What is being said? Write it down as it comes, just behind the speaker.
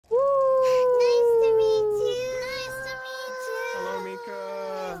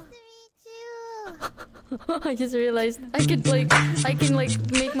I just realized I can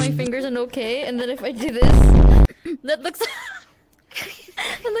make my fingers an okay, and then if I do this, that looks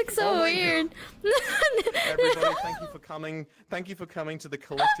that looks so weird. Everybody, thank you for coming. Thank you for coming to the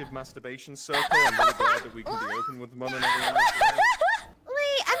collective masturbation circle. I'm really glad that we can be open with one another.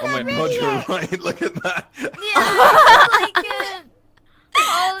 Wait, I'm oh my not god, ready you're yet. right. Look at that.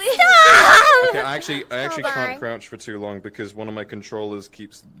 Okay, I actually can't crouch for too long because one of my controllers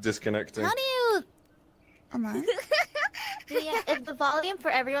keeps disconnecting. How do you? Hold on. Yeah, if the volume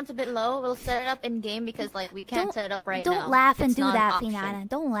for everyone's a bit low, we'll set it up in game because like we can't set it up right now. Don't laugh and It's do not an that, option. Finana.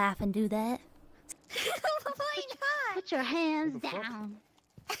 Don't laugh and do that. Why not? Put your hands What the fuck? down.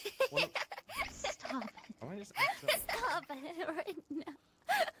 Stop it. Am I just acting- Stop it right now.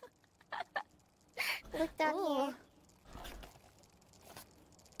 Look down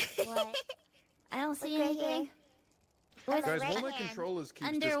here. What? I don't see anything. What's Guys, right one of my hand? controllers keeps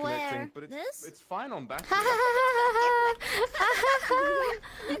Underwear. disconnecting, but This? it's fine on battery.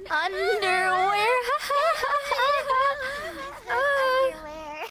 Underwear.